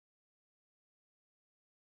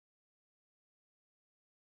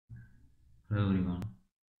Hello everyone,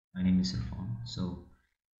 my name is Irfan. So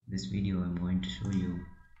this video I'm going to show you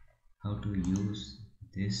how to use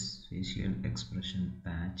this facial expression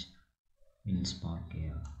patch in Spark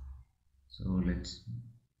AI. So let's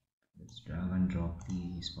drag and drop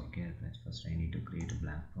the Spark AI patch. First I need to create a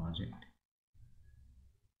blank project.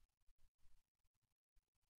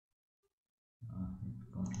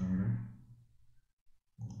 It got loaded.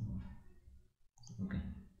 Okay.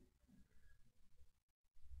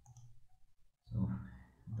 So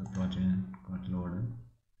the project got loaded.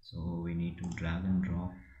 So we need to drag and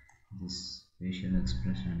drop this facial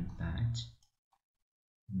expression patch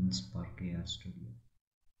in Spark AI Studio,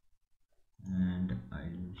 and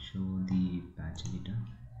I'll show the patch editor.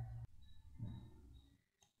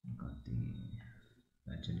 Got the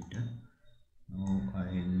patch editor. Now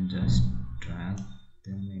I'll just drag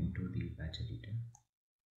them into the patch editor.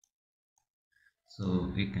 So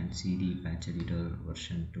we can see the patch editor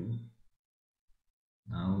version 2.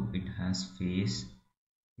 Now it has face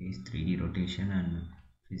 3D rotation and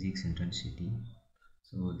physics intensity.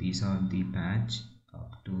 So these are the patch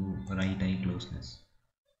up to right eye closeness.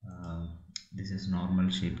 This is normal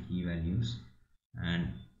shape key values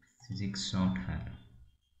and physics short hair.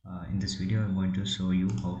 In this video I'm going to show you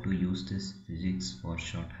how to use this physics for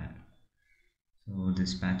short hair. So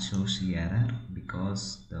this patch shows the error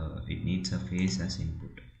because it needs a face as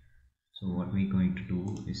input. So what we're going to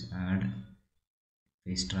do is add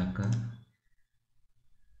face tracker,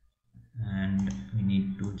 and we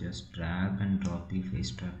need to just drag and drop the face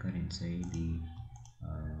tracker inside the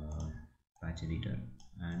patch editor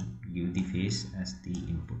and give the face as the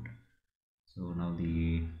input. So now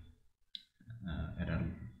the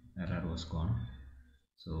error was gone.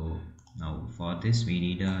 So now for this we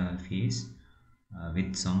need a face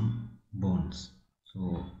with some bones.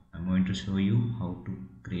 So I'm going to show you how to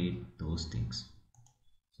create those things.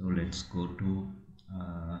 So let's go to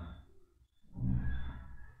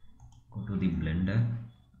the Blender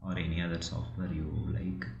or any other software you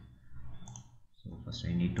like. So first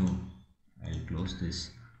I'll close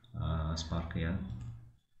this Spark here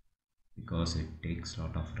because it takes a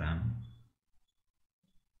lot of RAM.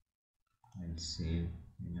 I'll save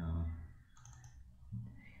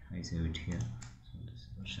I save it here. So this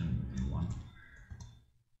version 1.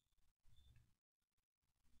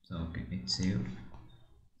 So okay, it's saved.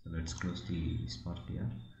 So let's close the Spark here,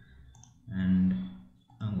 and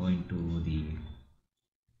I'm going to the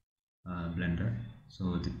Blender.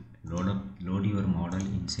 So load your model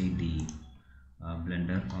inside the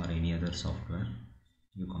Blender or any other software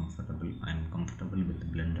I'm comfortable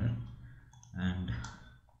with Blender. And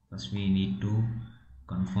first we need to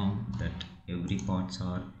confirm that every parts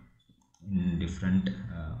are in different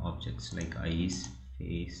objects like eyes,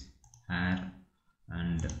 face, hair,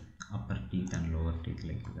 and upper teeth and lower teeth,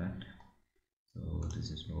 like that. So this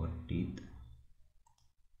is lower teeth,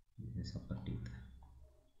 this is upper teeth.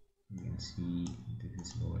 You can see this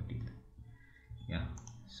is lower teeth. Yeah,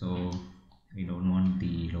 so we don't want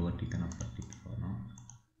the lower teeth and upper teeth for now.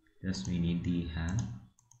 Just we need the hair.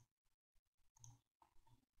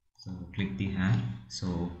 So click the hair.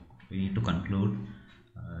 So we need to conclude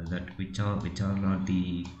that which are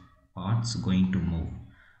the parts going to move.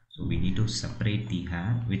 So we need to separate the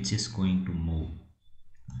hair which is going to move.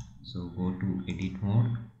 So go to edit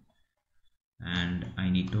mode, and I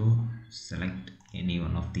need to select any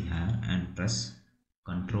one of the hair and press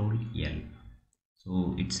Ctrl L.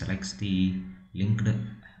 So it selects the linked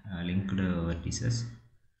vertices.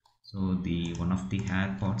 So the one of the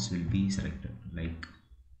hair parts will be selected like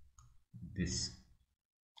this.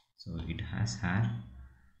 So it has hair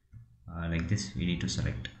like this. We need to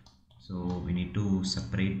select. So we need to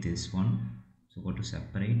separate this one. So go to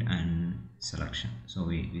separate and selection. So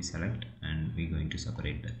we select and we're going to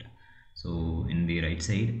separate that. So in the right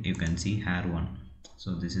side you can see hair 1.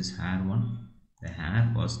 So this is hair 1. The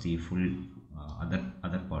hair was the full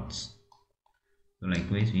other parts. So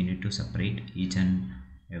likewise we need to separate each and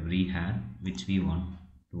every hair which we want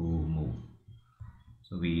to move.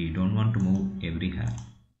 So we don't want to move every hair.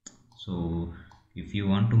 So if you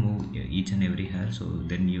want to move each and every hair, so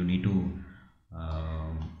then you need to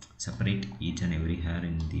separate each and every hair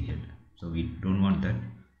in the head. So we don't want that.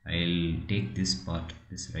 I'll take this part,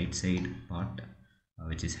 this right side part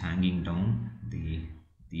which is hanging down.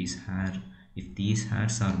 These hair, if these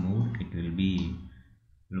hairs are moved, it will be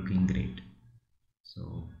looking great.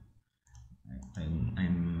 So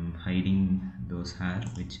I'm hiding those hair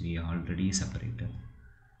which we already separated.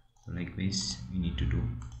 So likewise we need to do.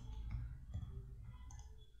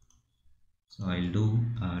 So I'll do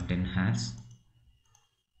 10 hairs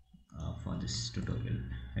for this tutorial,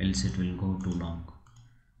 else it will go too long.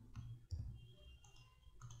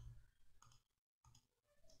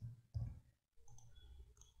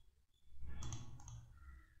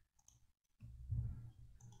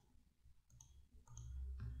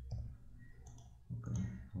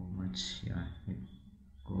 much. Yeah, it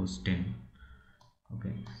goes 10.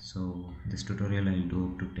 Okay, so this tutorial I'll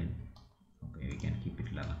do up to 10. Okay, we can keep it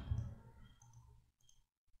 11.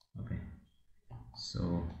 Okay,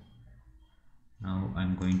 so now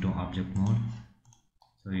I'm going to object mode.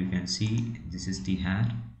 So you can see this is the hair,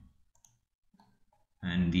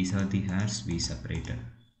 and these are the hairs we separated.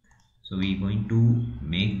 So we're going to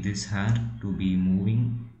make this hair to be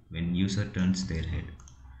moving when user turns their head.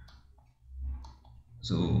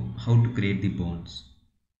 So how to create the bones?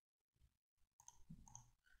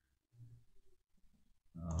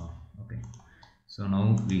 Okay, so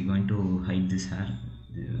now we're going to hide this hair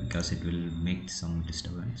because it will make some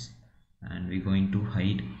disturbance, and we're going to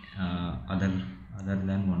hide other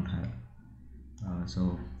than one hair.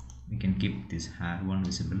 So we can keep this hair one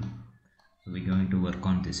visible. So we're going to work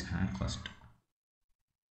on this hair first.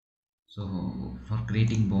 So for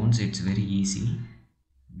creating bones, it's very easy.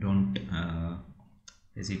 Don't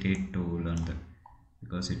hesitate to learn that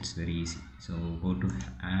because it's very easy. So go to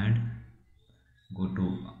add, go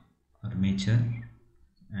to armature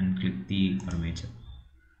and click the armature.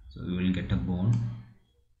 So you will get a bone.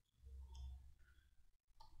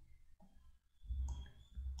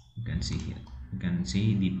 You can see here, you can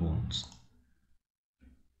see the bones.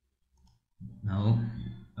 Now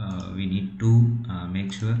we need to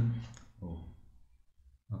make sure,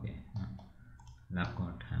 okay, lap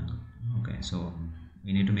got hang. Okay, so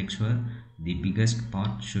we need to make sure the biggest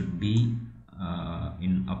part should be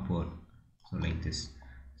in upward, so like this.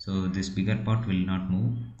 So this bigger part will not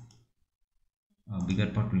move,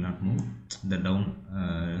 the down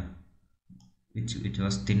which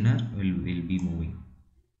was thinner will be moving.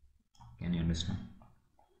 Can you understand?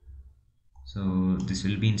 So this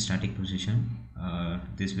will be in static position,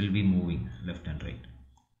 this will be moving left and right.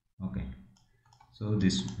 Okay, so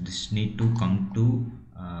this need to come to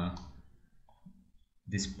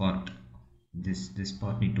this part, this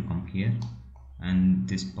part need to come here, and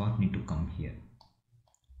this part need to come here,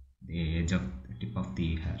 the edge of the tip of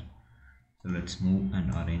the hair. So let's move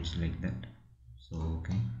and arrange like that. So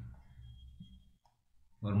okay,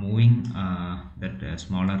 for moving that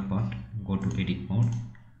smaller part, go to edit mode.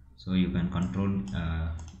 So you can control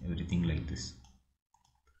everything like this.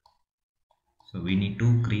 So we need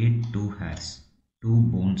to create two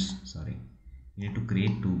bones, sorry, we need to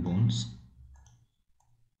create two bones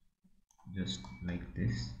just like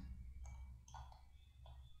this,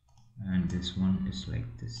 and this one is like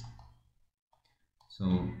this.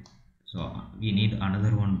 So we need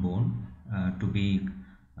another one bone to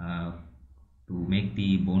make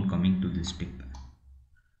the bone coming to this tip.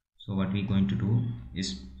 So what we're going to do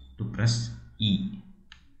is to press E,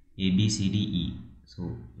 A, B, C, D, E.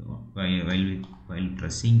 So while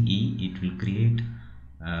pressing E, it will create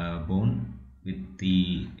a bone with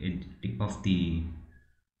the tip of the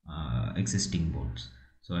existing bones.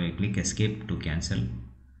 So I click escape to cancel.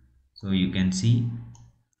 So you can see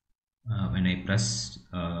when I press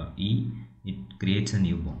E, it creates a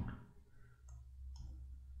new bone.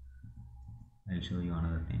 I'll show you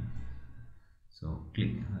another time. So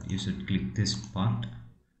click, you should click this part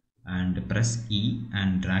and press E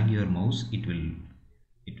and drag your mouse. It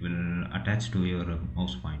will attach to your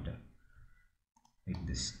mouse pointer like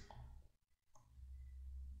this.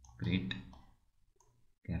 Great,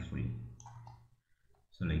 carefully.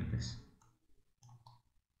 So like this.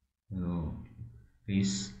 So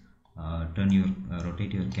please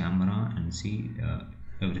rotate your camera and see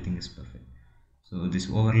everything is perfect. So this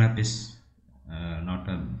overlap is not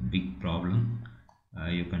a big problem.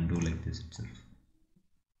 You can do like this itself.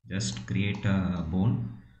 Just create a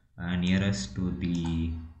bone nearest to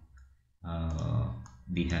the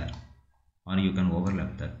hair, or you can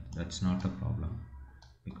overlap that. That's not a problem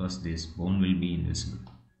because this bone will be invisible.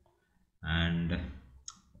 And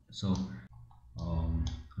so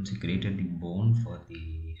once you created the bone for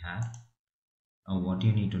the hair, what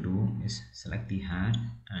you need to do is select the hair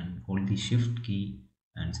and hold the shift key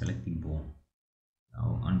and select the bone.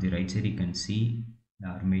 Now on the right side you can see the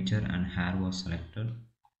armature and hair was selected,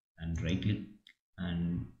 and right click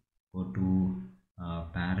and go to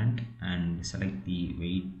parent and select the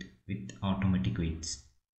weight with automatic weights.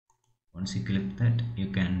 Once you click that, you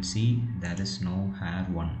can see there is no hair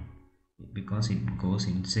 1 because it goes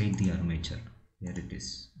inside the armature. Here it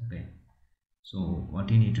is. Okay, so what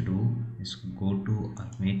you need to do is go to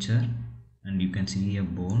armature and you can see a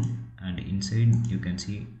bone, and inside you can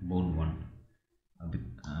see bone 1.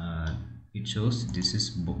 It shows this is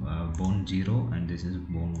bone 0 and this is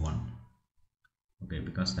bone 1. Okay,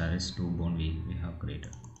 because there is 2 bone we have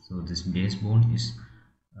created. So this base bone is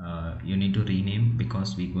you need to rename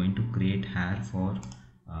because we're going to create hair for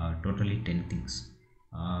totally 10 things.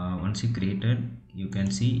 Once you created, you can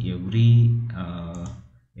see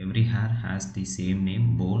every hair has the same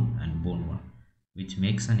name, bone and bone one, which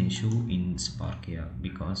makes an issue in Spark here,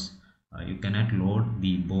 because you cannot load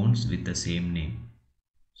the bones with the same name.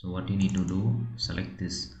 So what you need to do, select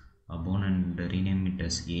this bone and rename it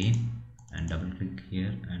as A, and double click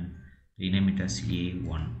here and rename it as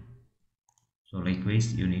A1. So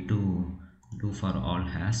likewise you need to do for all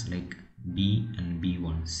hairs like B and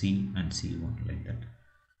B1, C and C1, like that.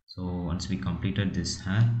 So once we completed this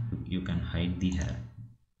hair, you can hide the hair.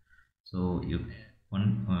 So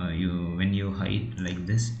when you hide like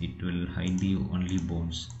this, it will hide the only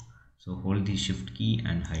bones. So hold the shift key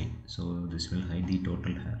and hide. So this will hide the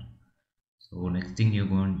total hair. So next thing you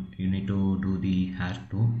need to do the hair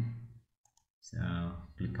too.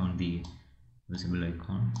 Click on the visible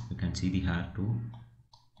icon, you can see the hair too.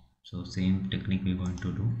 So same technique we're going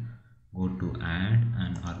to do. Go to add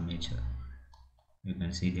an armature. You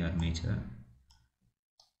can see the armature.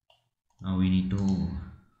 Now we need to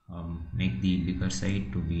make the bigger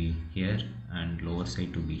side to be here and lower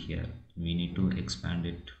side to be here. We need to expand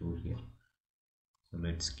it through here. So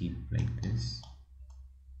let's keep like this.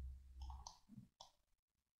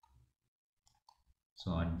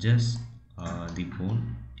 So adjust the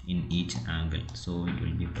bone in each angle, so it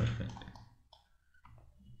will be perfect.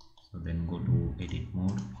 So then go to edit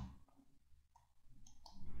mode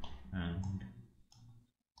and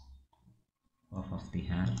off the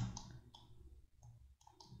hair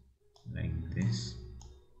like this,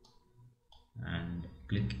 and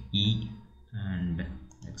click E and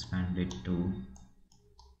expand it to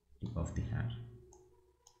tip of the hair.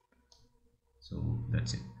 So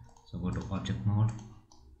that's it. So go to object mode,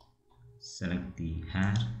 select the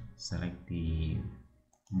hair, select the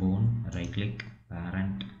bone, right click,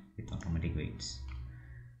 parent with automatic weights.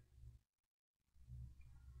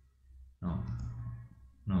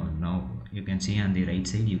 Now you can see on the right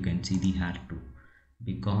side, you can see the hair too,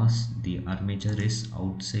 because the armature is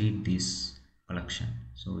outside this collection.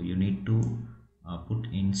 So you need to put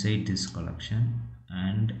inside this collection,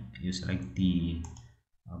 and you select the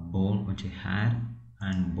bone, which is hair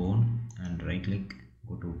and bone, and right click,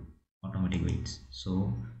 go to automatic weights.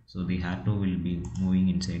 So the hair tool will be moving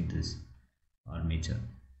inside this armature.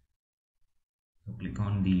 So click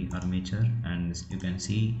on the armature and you can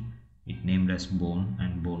see it named as bone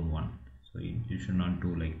and bone 1. So you should not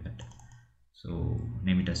do like that. So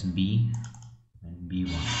name it as B and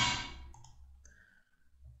B1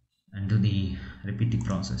 and repeat the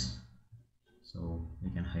process. So we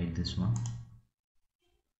can hide this one.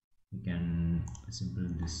 We can disable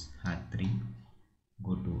this hair 3.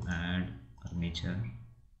 Go to add armature,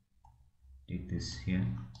 take this here,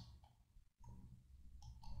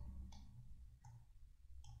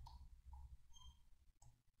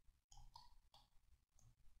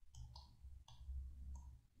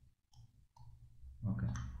 okay.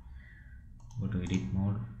 Go to edit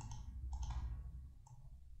mode,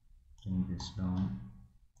 bring this down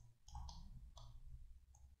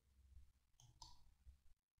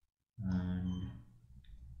and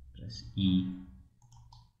press E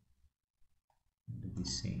and do the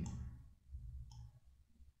same.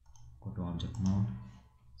 Go to object mode.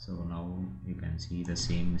 So now you can see the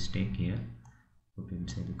same mistake here. Put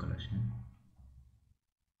inside the collection,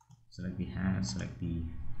 select the hair, select the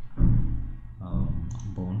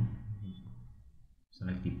bone,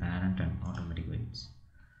 select the parent and automatic weights,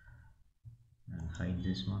 and hide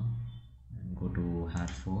this one, and go to hair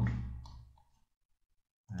 4,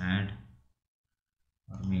 add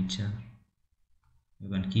armature. You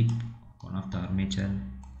can keep one of the armature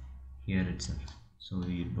here itself, so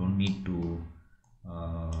you don't need to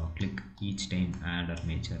click each time add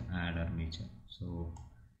armature. So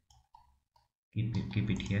keep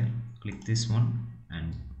it here, click this one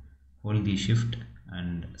and hold the shift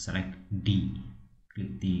and select D,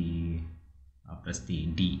 click the press the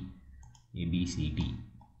D, A B C D,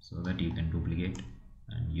 so that you can duplicate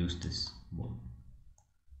and use this bone.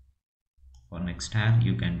 For next hair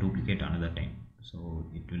you can duplicate another time, so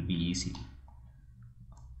it will be easy.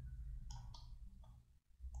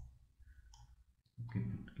 Keep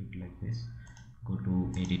it like this. Go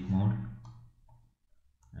to edit mode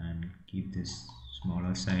and keep this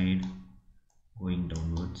smaller side going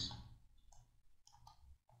downwards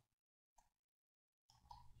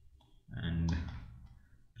and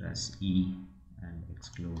press E and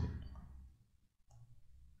exclude it.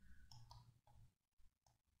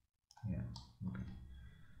 Yeah, okay.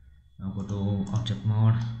 Now go to object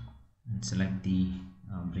mode and select the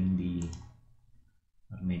bring the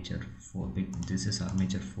armature 4. This is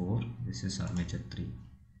armature 4, this is armature 3.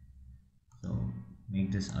 So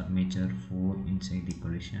make this armature 4 inside the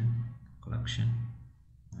collection,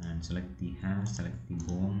 and select the hair, select the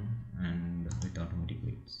bone, and with automatic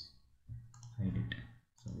weights hide it.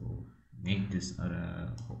 So make this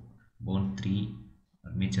bone 3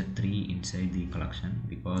 armature 3 inside the collection,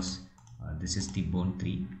 because this is the bone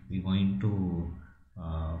 3. we're going to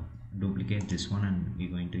duplicate this one and we're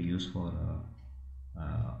going to use for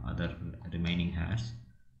other remaining hairs,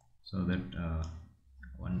 so that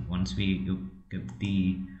once you kept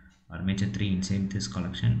the armature 3 inside this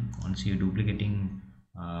collection, once you're duplicating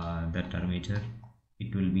that armature,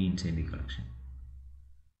 it will be inside the collection.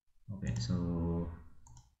 Okay, so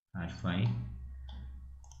hair 5,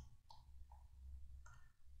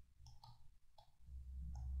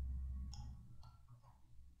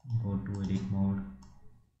 go to edit mode,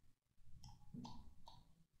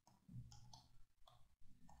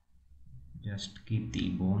 just keep the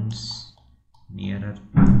bones nearer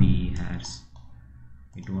to the hairs.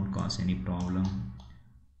 It won't cause any problem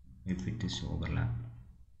if it is overlapped.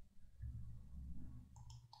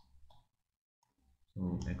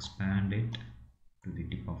 So expand it to the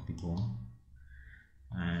tip of the bone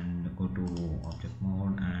and go to object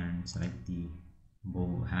mode and select the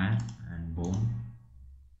hair and bone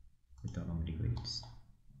with automatic weights.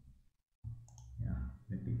 Yeah,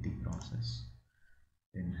 repeat the process.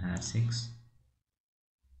 Then hair 6,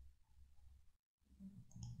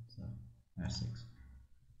 so hair 6.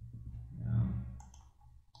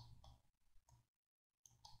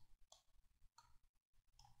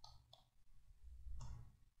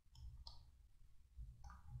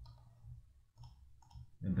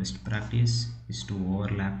 The best practice is to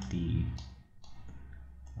overlap the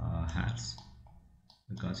hairs,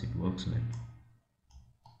 because it works well.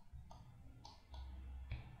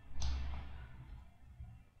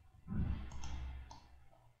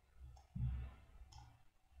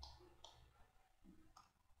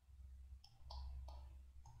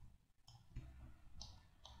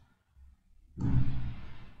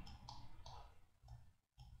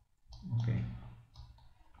 Okay,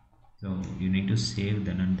 so you need to save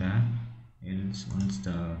then and there, else once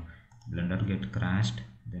the blender get crashed,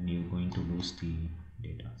 then you're going to lose the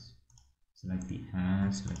data. Select the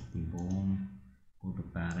hair, select the bone, go to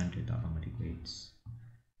parent with automatic weights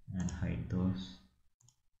and hide those.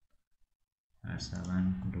 Hair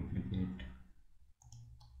 7, duplicate,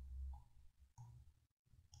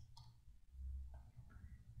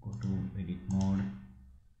 go to edit mode,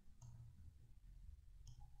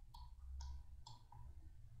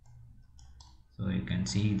 so you can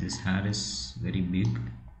see this hair is very big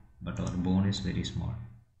but our bone is very small.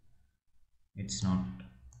 It's not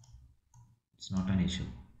an issue,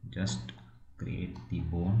 just create the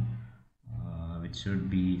bone which should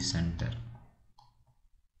be center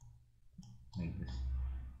like this.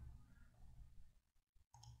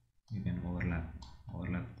 You can overlap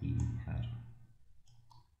the hair,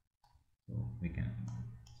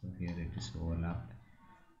 so here it is overlapped.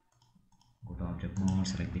 Go to object mode,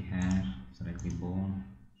 select the hair, select the bone,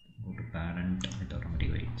 go to parent with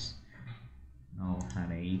automatic weights. Now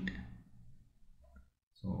hair 8,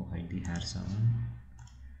 so hide the hair 7,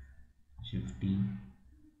 shift T,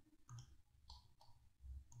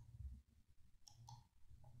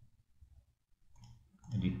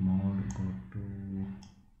 edit mode, go to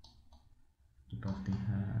tip of the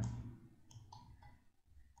hair,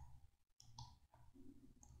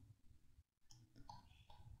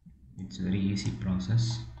 it's very easy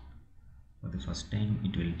process. For the first time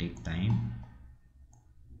it will take time.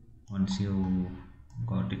 Once you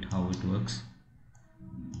got it how it works,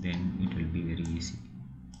 then it will be very easy.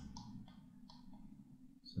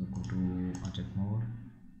 So go to object mode,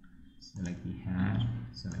 select the hair,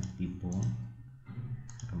 select the bone,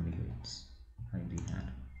 automatic weights, hide the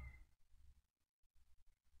hair.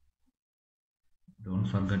 Don't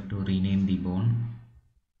forget to rename the bone,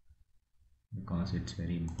 because it's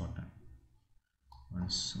very important.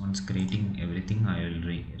 Once creating everything, I will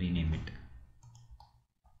rename it.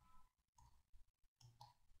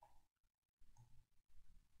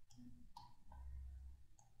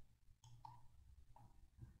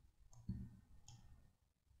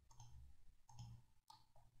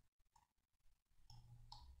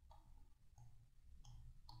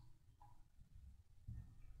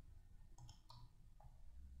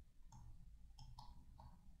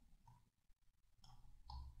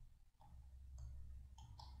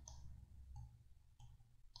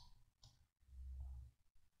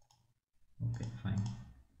 Okay, fine.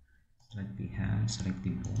 Select the hair, select the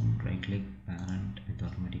bone, right click, parent with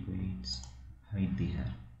automatic weights, hide the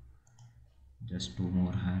hair. Just 2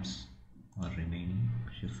 more hairs are remaining,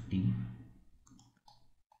 shift T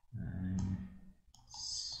and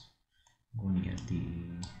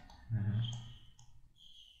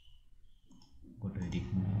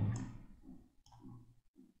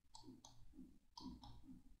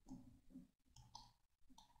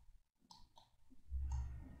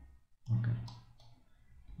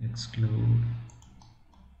exclude,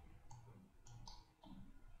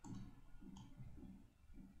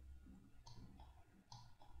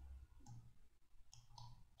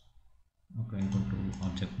 okay, go to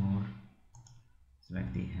object mode,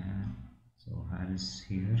 select the hair. So hair is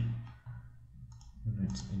here.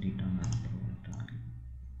 Let's edit on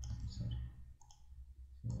sorry.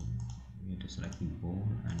 So we need to select the bowl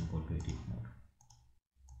and go to edit mode.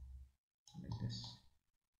 So like this.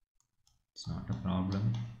 It's not a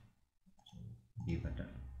problem. So be better.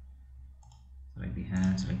 Select the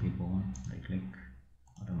hair, select the bone, right click,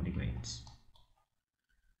 automatic weights.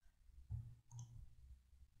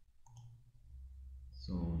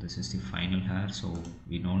 So this is the final hair, so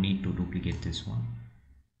we don't need to duplicate this one.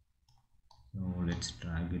 So let's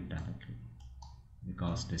drag it directly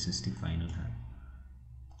because this is the final hair.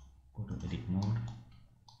 Go to edit mode.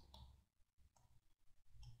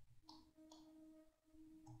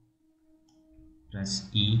 Press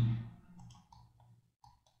E.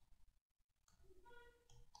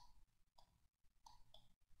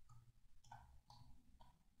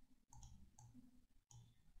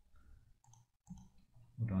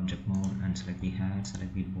 Go to object mode and select the hair,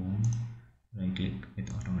 select the bone, right click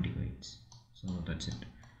with automatic weights. So that's it.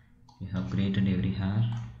 We have created every hair,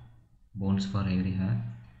 bones for every hair.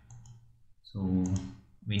 So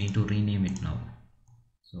we need to rename it now.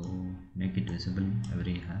 So make it visible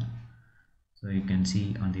every hair. So you can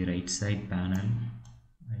see on the right side panel,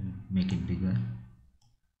 I'll make it bigger.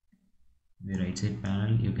 The right side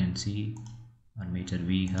panel, you can see armature.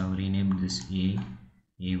 We have renamed this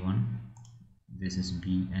A1. This is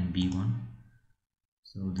B and B1.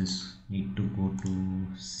 So this need to go to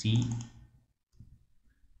C,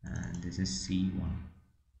 and this is C1.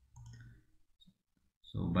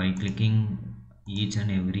 So by clicking each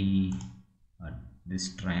and every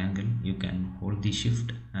this triangle, you can hold the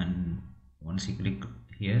shift, and once you click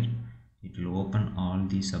here, it will open all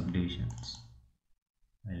the subdivisions.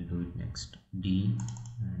 I'll do it next. D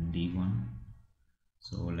and D1.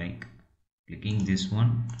 So like clicking this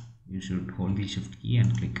one, you should hold the shift key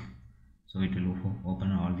and click, so it will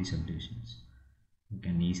open all the subdivisions. You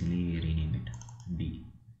can easily rename it. D.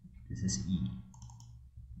 This is E.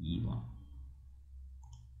 E1.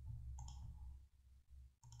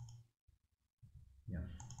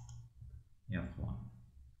 F1.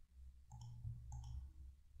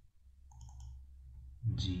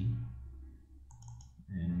 G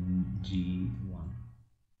and G1.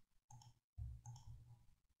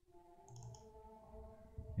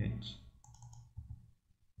 H.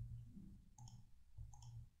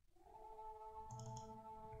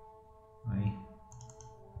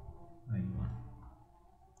 I1.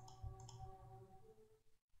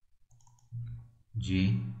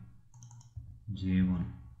 J. J1.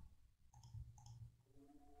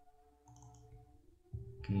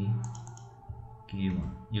 K. K1.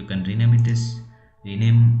 You can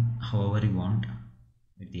rename however you want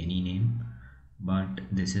with any name, but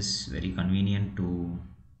this is very convenient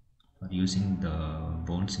for using the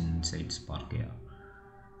bones inside Spark AI.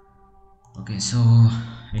 Okay, so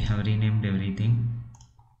we have renamed everything.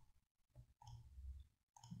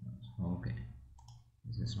 Okay,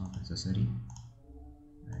 this is not necessary.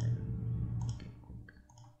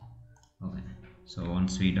 Okay, so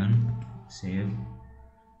once we done, save,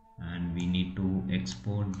 and we need to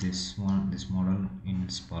export this model in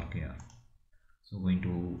Spark AI. So going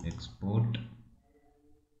to export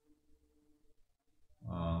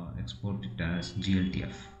it as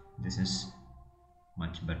GLTF. This is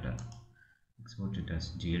much better. Export it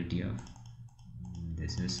as GLTF.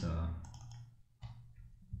 This is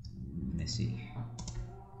messy.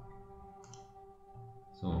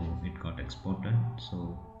 So it got exported.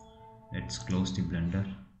 So let's close the Blender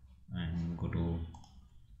and go to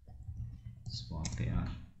Spark AI,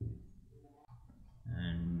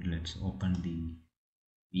 and let's open the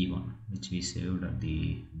V1 which we saved at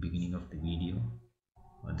the beginning of the video.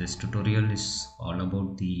 This tutorial is all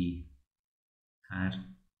about the hair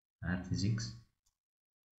physics.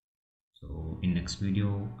 So in next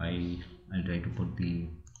video I'll try to put the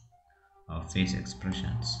face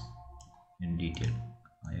expressions in detail.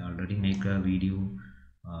 I already make a video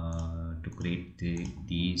to create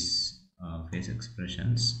these face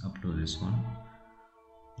expressions up to this one,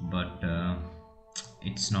 but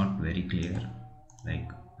it's not very clear.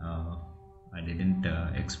 Like I didn't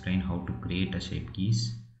explain how to create a shape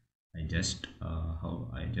keys. I just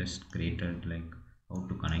created like how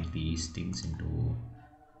to connect these things into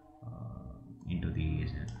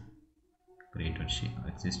the created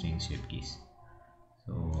existing shape keys.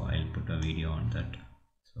 So I'll put a video on that.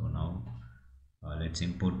 So now let's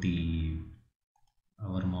import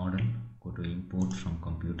our model. Go to to import from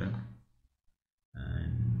computer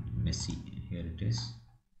and messy. Here it is.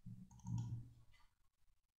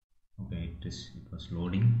 Okay, it was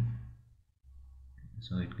loading,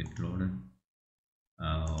 so it gets loaded.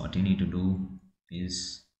 What you need to do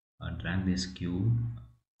is drag this cube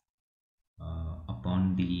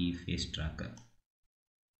upon the face tracker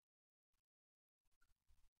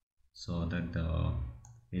so that the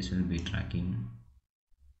face will be tracking.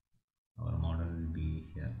 Our model will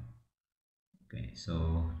be here. Okay,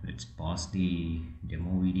 so let's pause the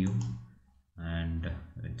demo video and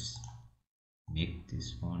let's make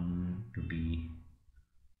this one to be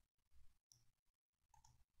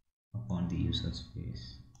upon the user's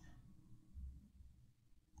face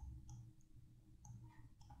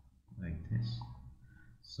like this.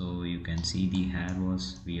 So you can see the hair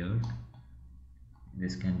was weird.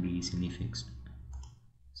 This can be easily fixed.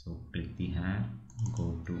 So click the hair,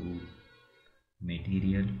 go to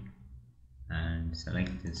material and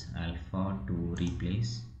select this alpha to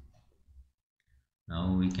replace.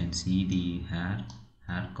 Now we can see the hair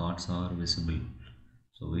cards are visible.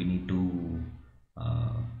 So we need to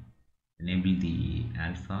enable the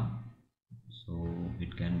alpha. So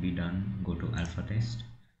it can be done. Go to alpha test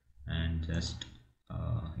and just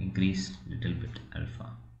increase little bit alpha.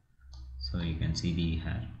 So you can see the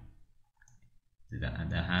hair.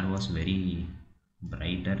 The hair was very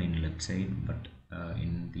brighter in left side, but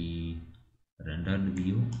in the rendered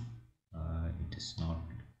view it is not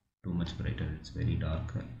too much brighter, it's very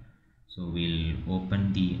darker. So we'll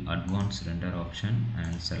open the advanced render option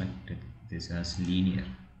and select this as linear.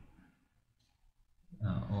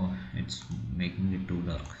 Oh, it's making it too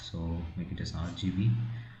dark, so make it as RGB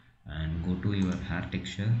and go to your hair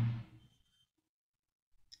texture.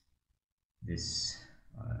 This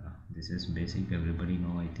is basic, everybody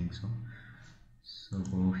know, I think so. So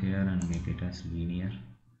go here and make it as linear.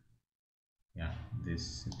 Yeah,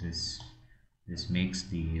 this makes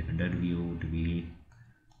the rendered view to be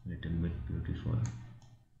little bit beautiful.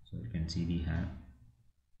 So you can see the hair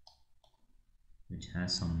which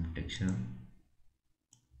has some texture.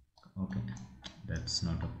 Okay, that's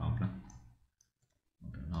not a problem.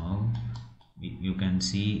 Okay, now you can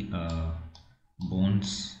see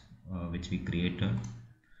bones which we created.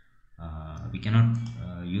 We cannot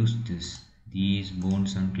use these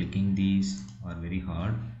bones, and clicking these are very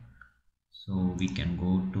hard. So we can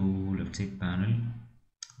go to left side panel,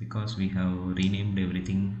 because we have renamed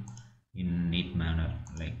everything in neat manner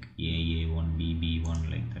like A1, B1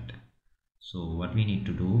 like that. So what we need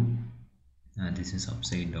to do, this is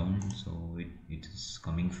upside down, so it is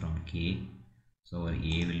coming from K, so our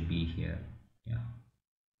A will be here. Yeah,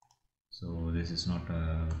 so this is not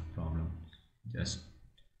a problem. Just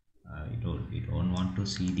you don't want to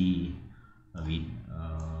see the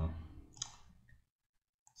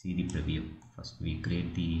preview. First we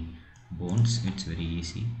create the bones. It's very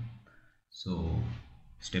easy. So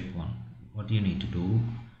step 1, what you need to do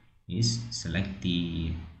is select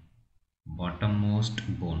the bottommost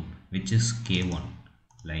bone, which is K1,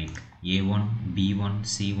 like A1, B1,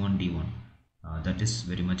 C1, D1. That is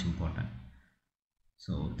very much important.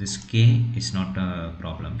 So this K is not a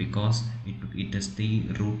problem, because it is the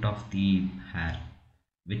root of the hair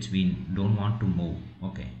which we don't want to move.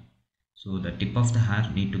 Okay, so the tip of the hair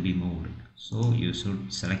need to be moved, so you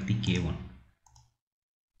should select the K1.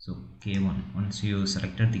 So K1, once you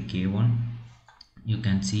selected the K1, you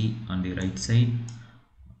can see on the right side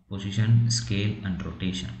position, scale and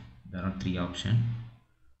rotation. There are 3 options.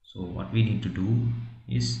 So what we need to do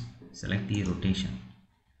is select the rotation,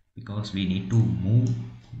 because we need to move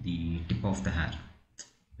the tip of the hair,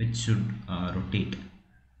 which should rotate.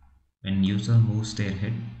 When user moves their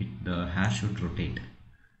head, the hair should rotate.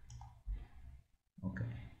 Okay,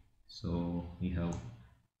 so we have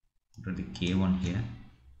put the K1 here.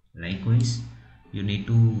 Likewise, you need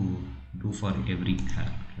to do for every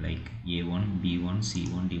hair, like A1, B1,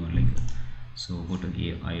 C1, D1 like that. So go to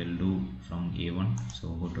A, I'll do from A1, so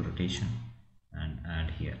go to rotation and add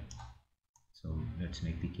here. So let's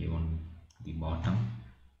make the K1 the bottom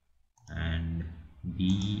and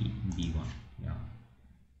B1. Yeah,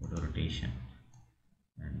 go to rotation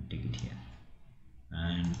and take it here,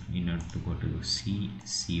 and we need to go to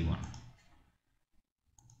C1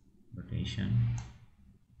 rotation.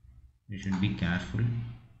 You should be careful.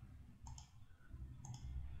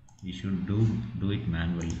 You should do it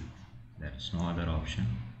manually. There's no other option.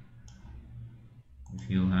 If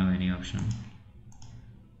you have any option,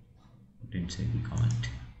 put inside the comment.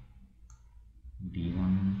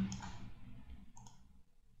 D1,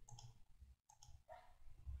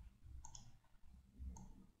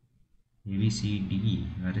 A B C D E.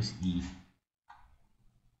 Where is E?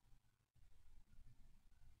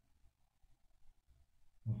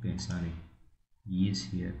 okay, sorry, E is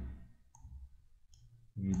here,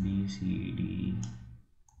 A B C D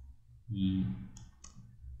E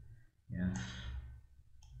F.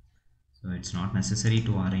 So it's not necessary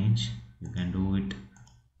to arrange, you can do it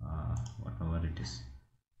whatever it is.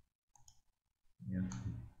 F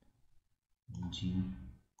G.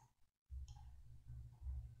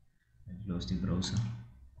 I'll close the browser.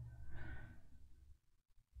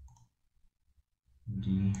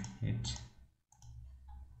 G H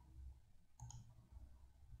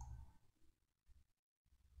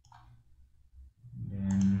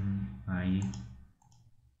then I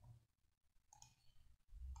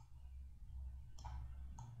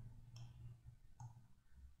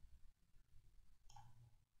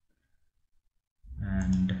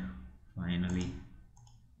and finally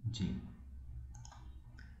G.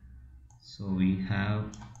 So we have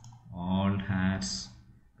all hairs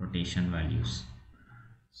rotation values.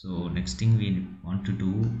 So next thing we want to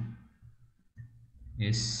do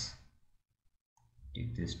is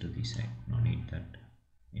take this to the side, no need that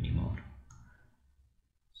anymore.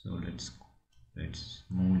 So let's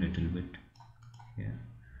move a little bit here.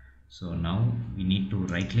 So now we need to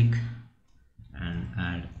right click and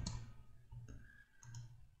add,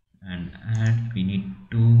 we need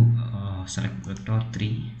to select vector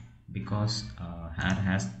 3 because hair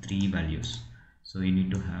has 3 values, so you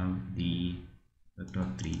need to have the vector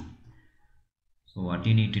 3. So what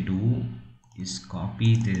you need to do is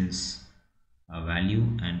copy this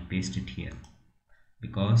value and paste it here,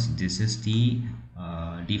 because this is the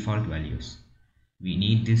default values. We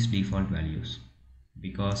need this default values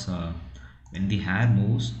because when the hair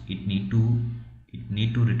moves, it need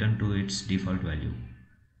to return to its default value.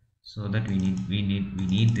 So that we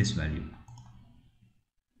need this value.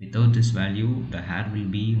 Without this value, the hair will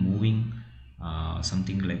be moving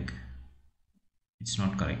something like it's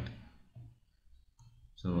not correct.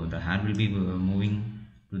 So the hair will be moving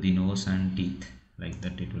to the nose and teeth, like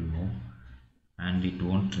that it will move, and it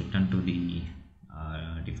won't return to the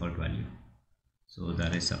default value. So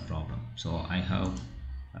there is a problem. So I have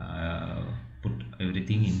put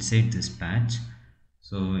everything inside this patch,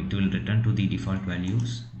 so it will return to the default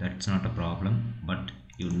values. That's not a problem, but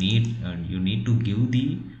you need to give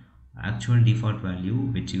the actual default value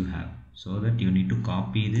which you have. So that you need to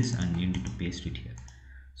copy this and you need to paste it here.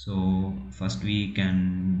 So first we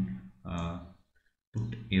can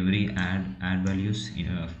put every add values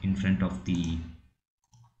in front of the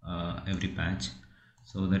every patch,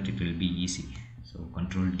 so that it will be easy. So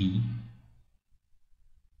control D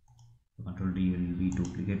will be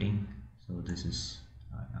duplicating, so this is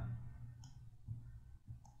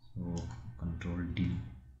so control D.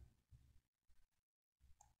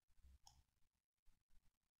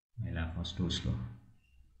 My lap was too slow.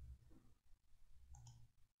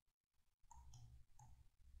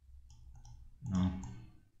 Now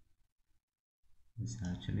this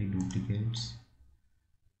actually duplicates,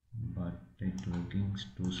 but it working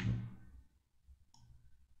too slow.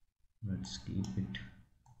 Let's keep it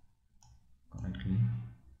correctly.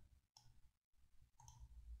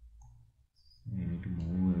 I need to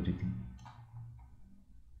move everything.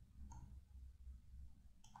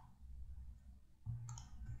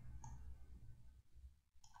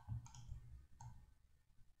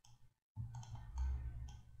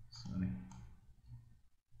 Sorry.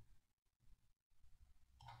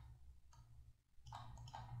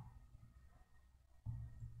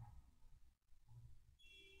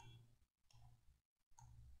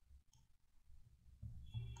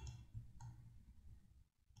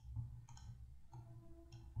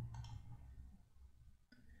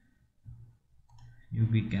 You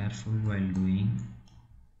be careful while doing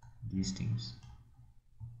these things.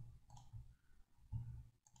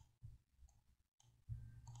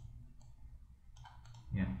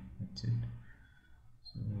 Yeah, that's it.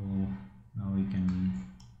 So now we can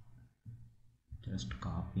just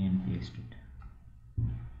copy and paste it.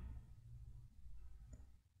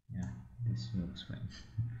 Yeah, this works fine.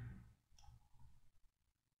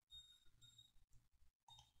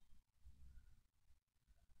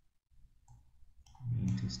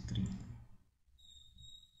 It is 3.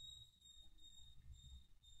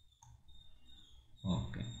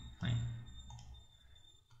 Okay, fine.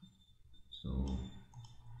 So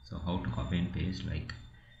how to copy and paste? Like,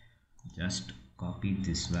 just copy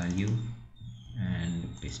this value and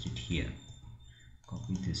paste it here.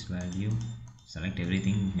 Copy this value, select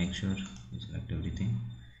everything, make sure you select everything.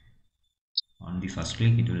 On the first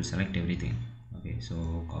click it will select everything. Okay,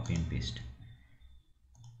 so copy and paste.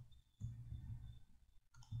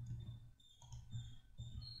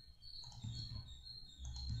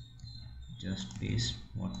 Just paste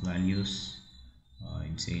what values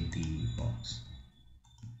inside the box.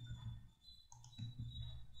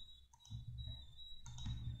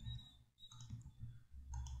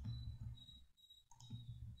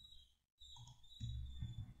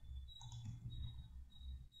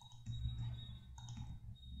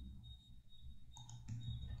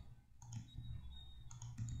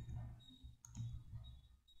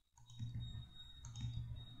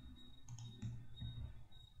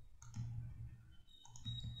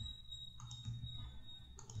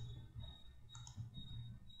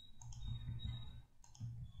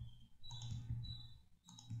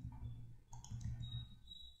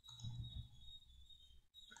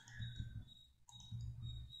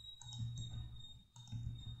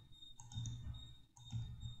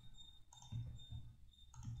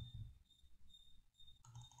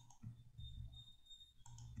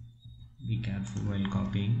 Be careful while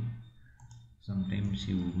copying. Sometimes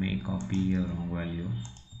you may copy a wrong value.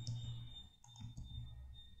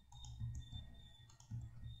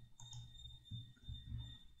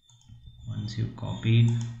 Once you copied,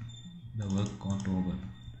 the work got over.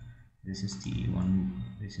 This is the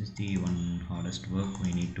one hardest work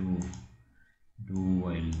we need to do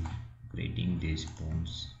while creating these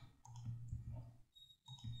bones.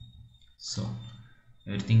 So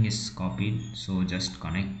everything is copied, so just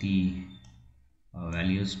connect the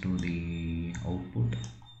values to the output.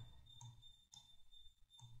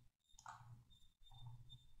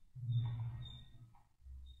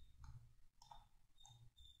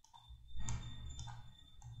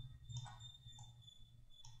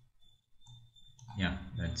 Yeah,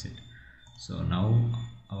 that's it. So now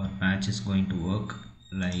our patch is going to work.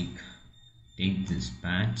 Like, take this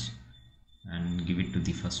patch and give it to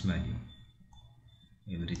the first value,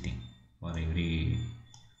 everything for every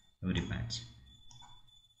patch.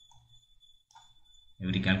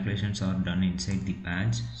 Every calculations are done inside the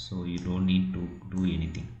patch, so you don't need to do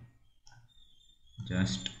anything.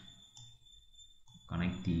 Just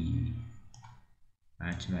connect the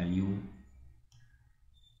patch value.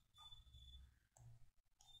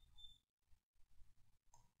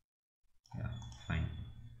 Yeah, fine.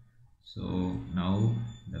 So now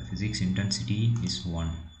the physics intensity is 1.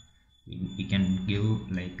 We can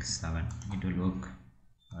give like 7. It will work.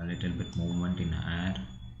 A little bit movement in air.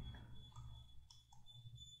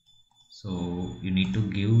 So you need to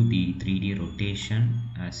give the 3D rotation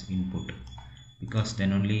as input, because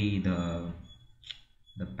then only the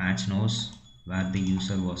patch knows where the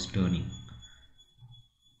user was turning.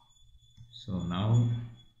 So now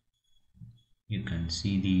you can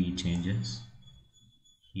see the changes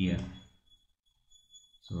here.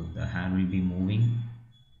 So the hair will be moving.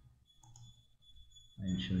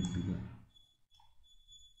 I'll show it bigger.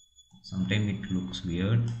 Sometimes it looks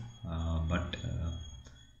weird, but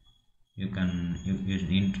you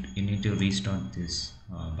need to restart this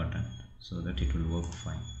button so that it will work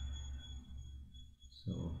fine.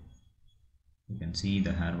 So you can see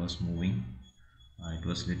the hair was moving. It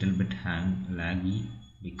was little bit laggy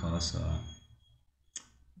because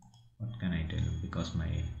what can I tell, because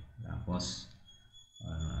my lap was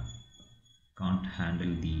can't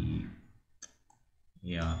handle the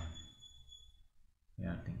AR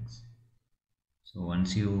things. So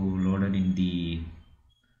once you loaded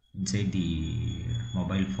inside the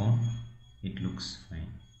mobile phone, it looks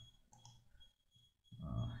fine.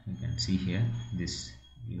 You can see here,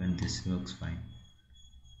 even this works fine.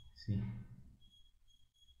 See,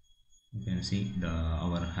 you can see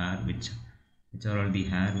our hair, which are all the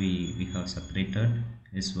hair we have separated,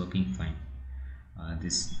 is working fine.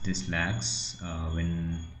 This lags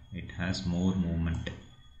when it has more movement.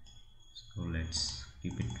 So let's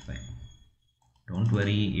keep it fine. Don't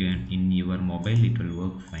worry, even in your mobile it will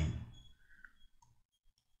work fine.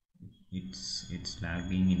 It's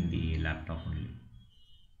lagging in the laptop only.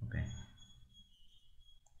 Okay.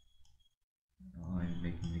 Now I'll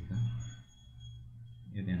make it bigger.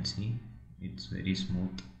 You can see it's very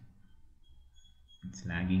smooth. It's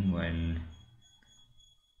lagging while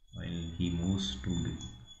he moves too big.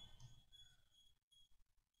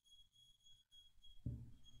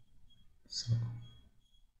 So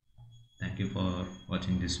thank you for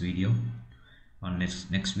watching this video. On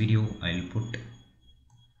next video I'll put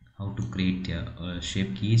how to create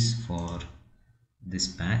shape keys for this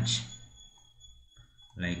patch,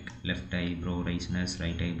 like left eyebrow raiseness,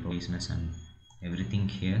 right eyebrow raiseness, and everything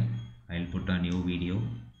here. I'll put a new video,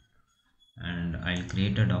 and I'll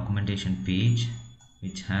create a documentation page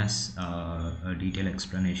which has a detailed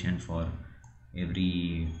explanation for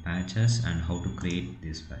every patches and how to create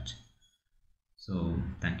this patch. So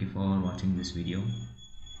thank you for watching this video.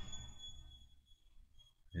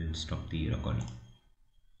 I'll stop the recording.